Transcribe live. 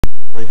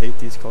I hate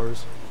these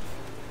cars,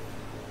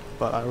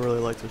 but I really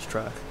like this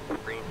track.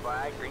 Green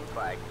flag, green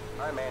flag.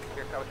 Alright man,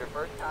 here comes your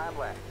first time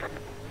left.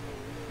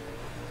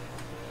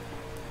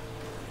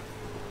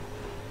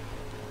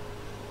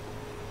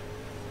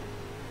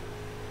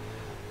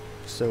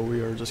 So we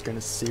are just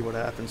gonna see what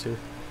happens here.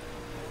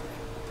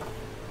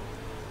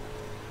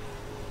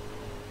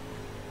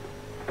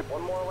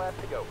 One more lap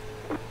to go.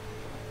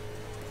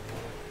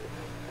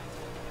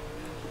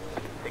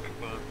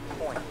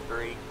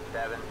 16.377.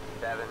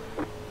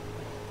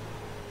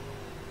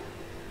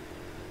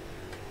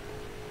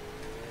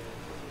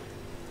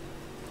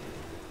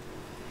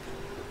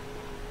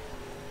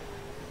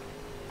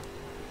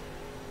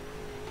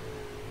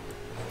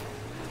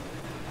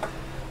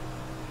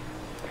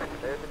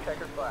 There's the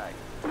checkered flag.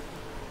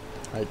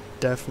 I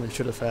definitely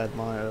should have had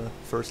my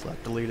first lap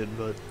deleted,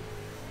 but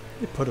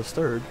it put us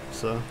third,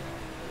 so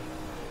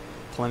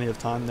plenty of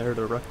time there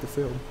to wreck the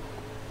field.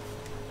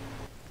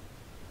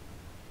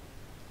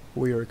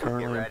 We are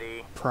currently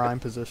in prime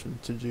position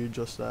to do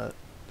just that.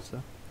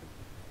 So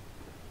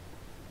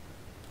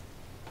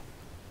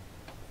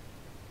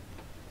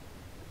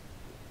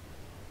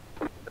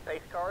the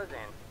pace car is in.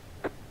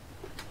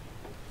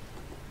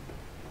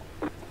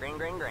 Green,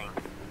 green, green.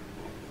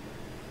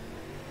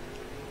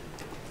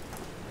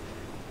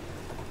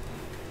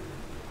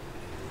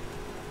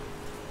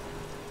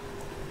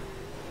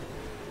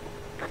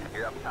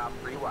 You're up top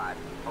 3 wide.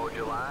 Hold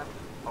your line.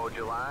 Hold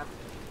your line.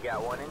 You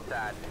got one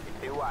inside.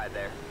 You're too wide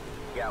there.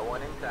 You got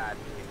one inside.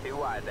 You're too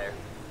wide there.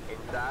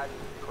 Inside.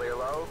 Clear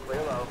low.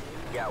 Clear low.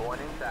 You got one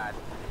inside.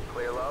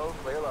 Clear low.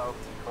 Clear low.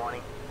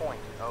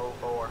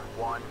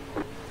 20.041.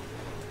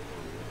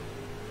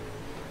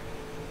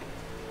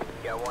 You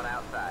got one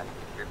outside.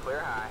 You're clear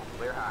high.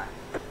 Clear high.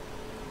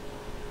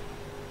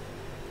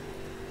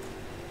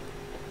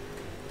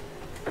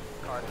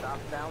 Car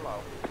stops down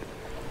low.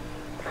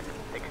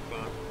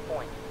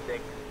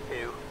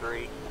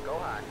 16.623. Go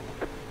high.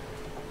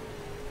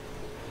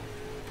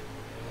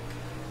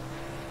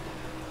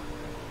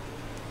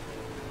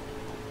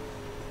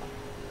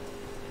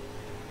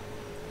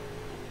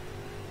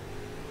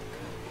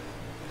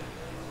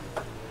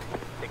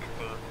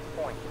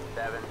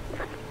 .7.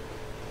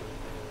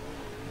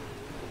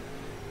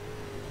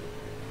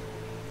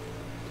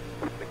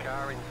 The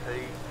car in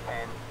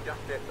T10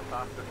 just hit the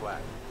fastest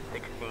lap.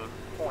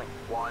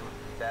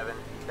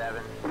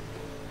 16.177.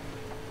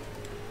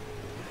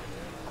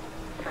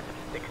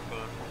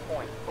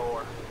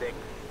 16.46.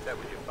 That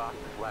was your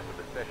fastest lap of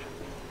the session.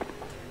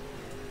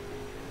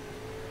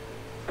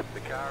 The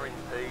car in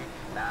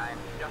T9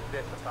 just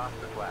hit the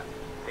fastest lap.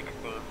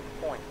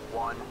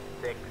 16.16.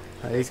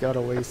 he's got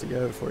a ways to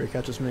go before he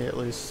catches me at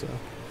least. So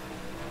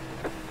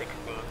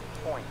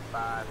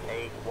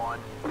 16.581.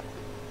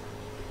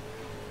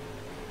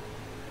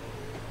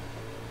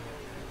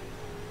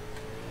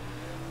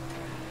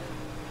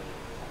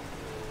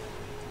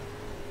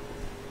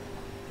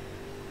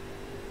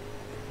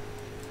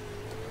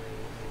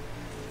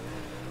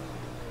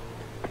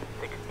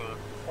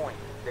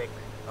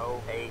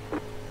 .608.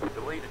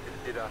 Deleted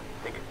just did a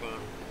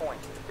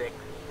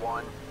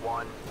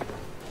 16.611.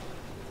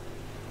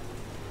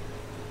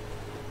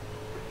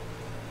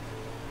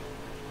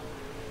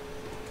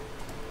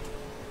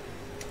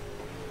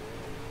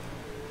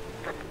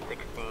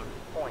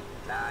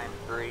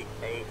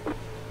 16.938.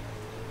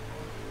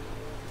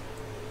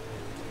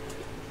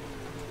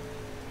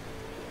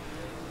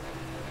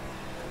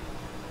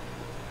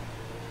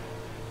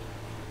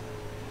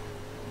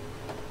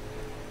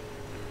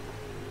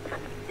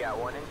 Got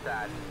one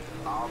inside.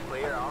 All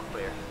clear, all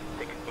clear.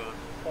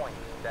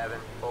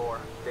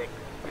 16.746.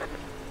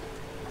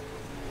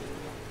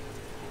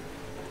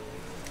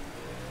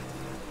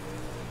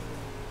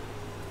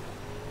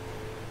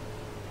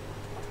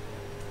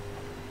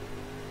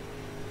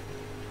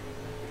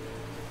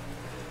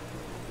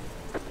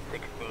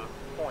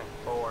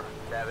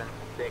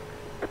 .476.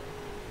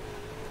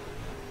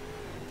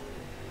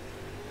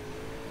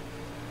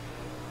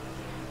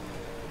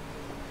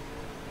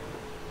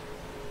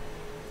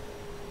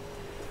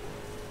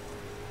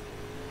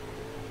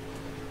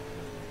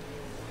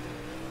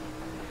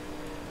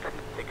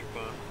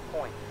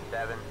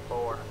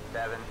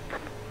 .747.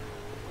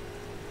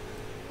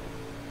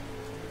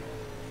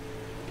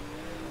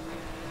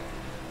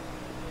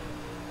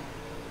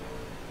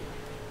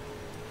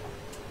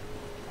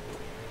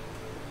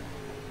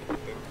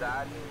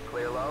 Inside,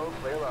 clear low,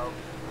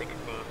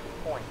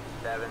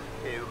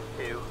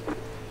 16.722.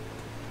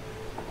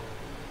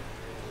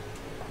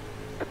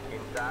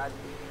 Inside,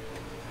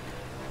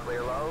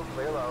 clear low,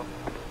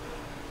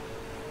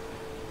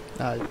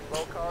 I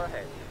low car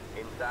ahead.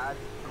 Inside,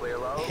 clear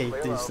low, hate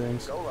clear these low.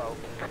 things. Go low.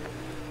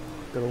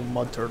 Good old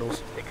mud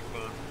turtles.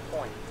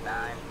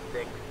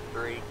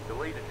 16.963.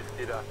 Deleted just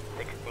did a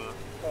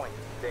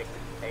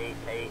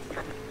 16.688.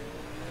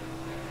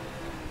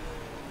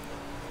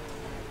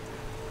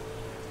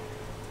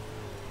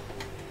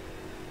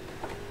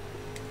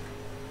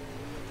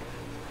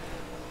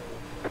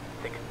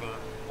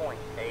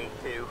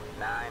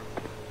 16.829.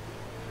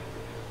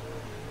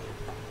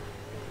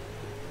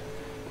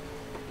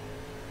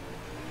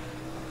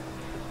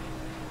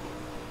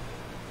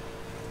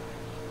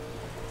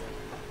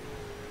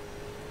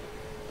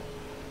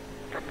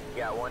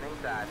 Got one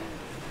inside.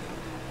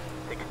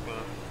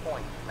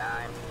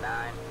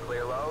 16.99.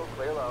 Clear low,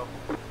 clear low.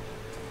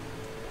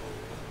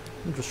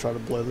 I'm just trying to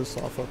blow this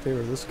off up here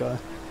with this guy.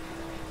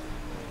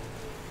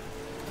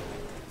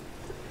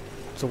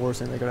 It's the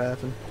worst thing that could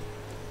happen.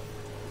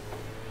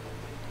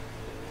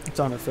 It's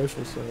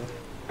unofficial, so.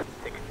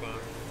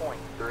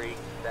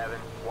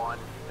 16.371.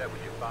 That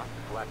was your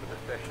fastest lap of the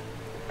session.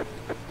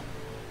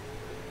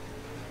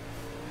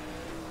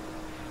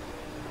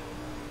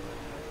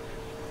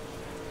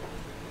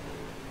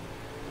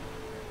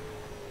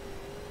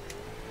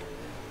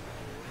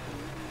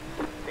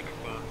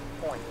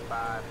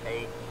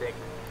 .586.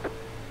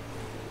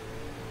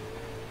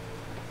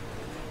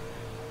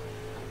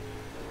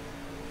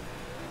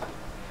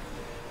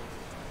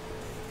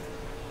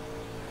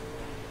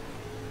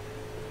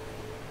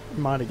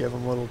 Might have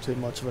given a little too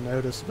much of a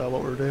notice about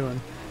what we're doing.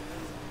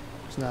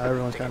 So now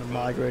everyone's kind of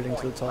migrating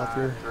to the top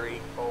here.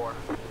 534.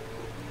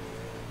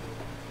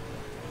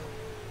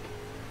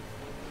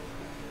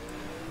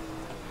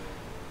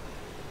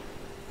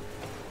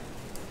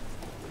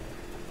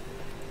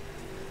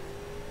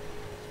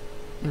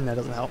 And that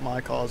doesn't help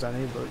my cause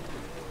any, but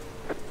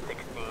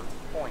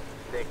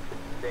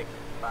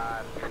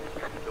 16.665.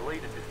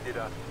 Deleted just did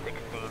a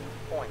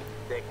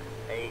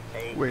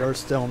 16.688. we are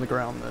still on the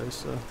ground though,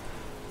 so.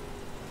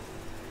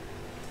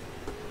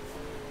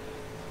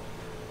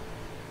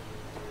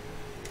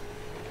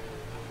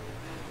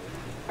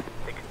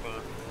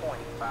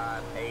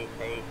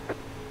 .588.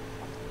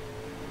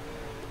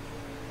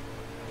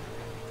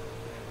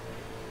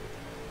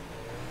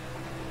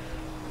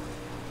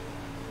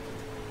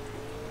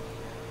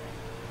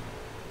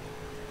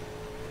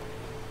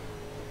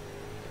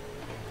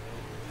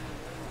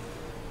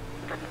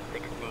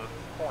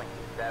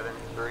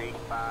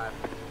 .735.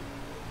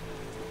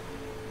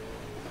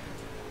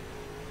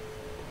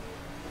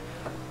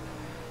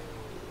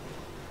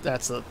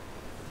 That's a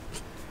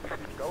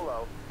Go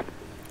low.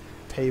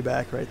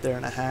 payback right there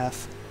and a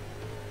half.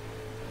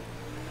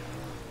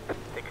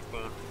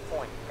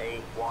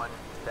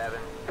 16.817.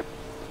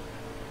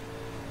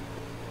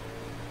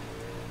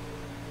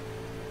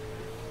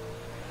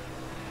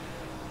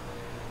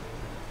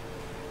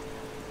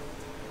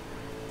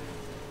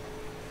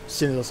 As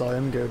soon as I saw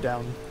him go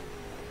down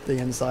the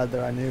inside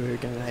there, I knew he was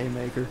getting a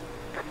haymaker.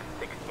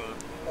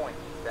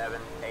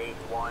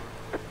 16.781.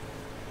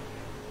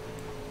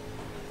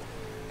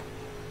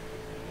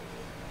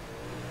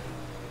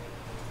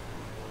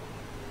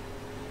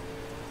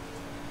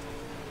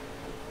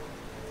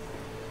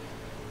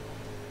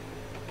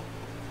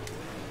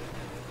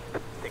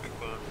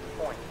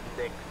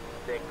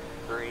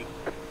 .663.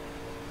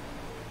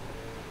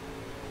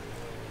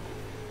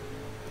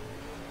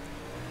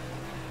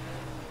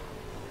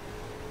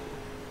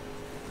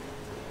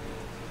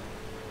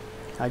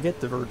 I get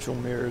the virtual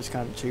mirror is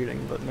kind of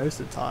cheating, but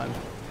most of the time,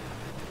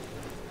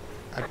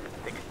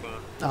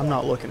 I'm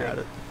not looking at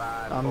it.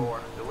 I'm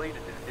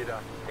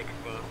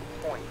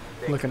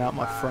looking out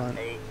my front,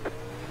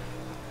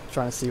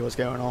 trying to see what's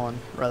going on,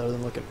 rather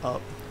than looking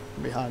up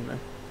behind me.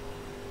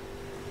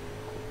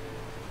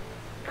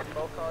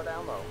 Full car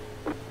down low.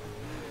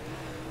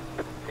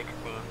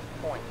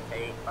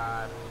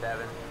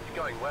 16.857. It's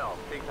going well.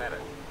 Keep at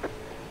it.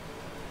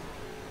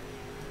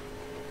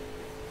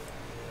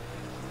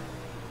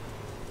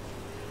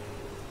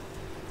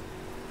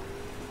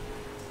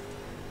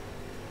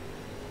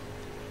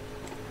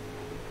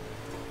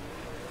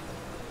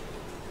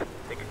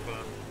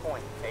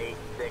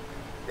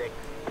 .866.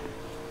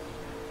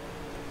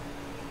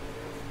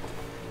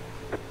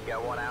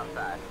 Got one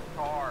outside.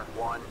 Car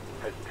one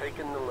has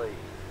taken the lead.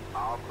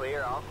 All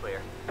clear, all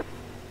clear.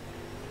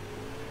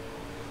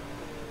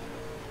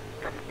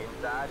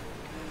 Inside.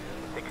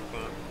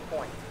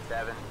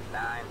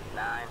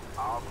 16.799.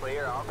 All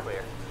clear, all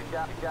clear.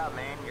 Good job,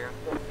 man. You're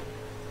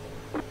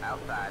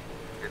outside.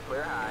 You're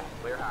clear high,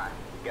 clear high.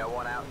 Got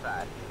one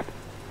outside.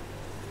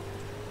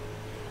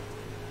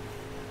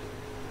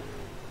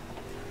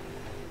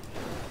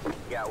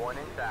 Got one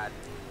inside.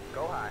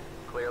 Go high.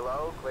 Clear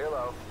low, clear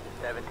low.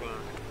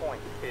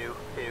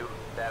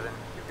 17.227.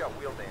 You've got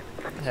wheel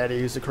damage. Had to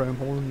use the chrome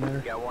horn there.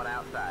 Got one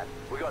outside.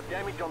 We got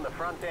damage on the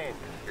front end.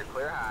 You're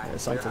clear high. Yeah,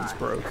 something's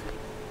broke. You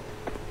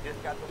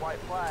just got the white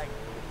flag.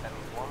 That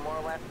means one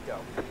more left to go.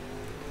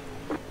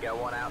 Got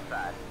one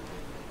outside.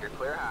 You're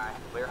clear high,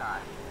 clear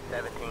high.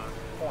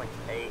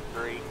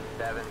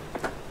 17.837.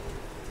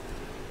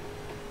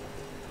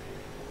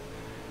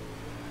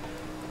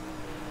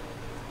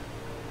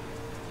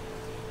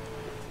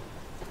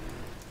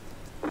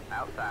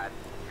 Outside.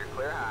 You're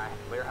clear high,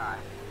 clear high.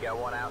 Got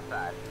one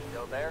outside.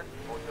 Still there?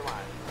 Hold your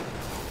line.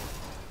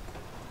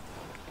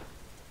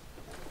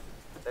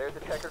 There's the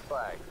checkered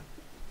flag.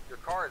 Your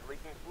car is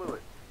leaking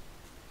fluid.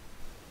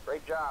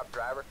 Great job,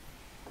 driver.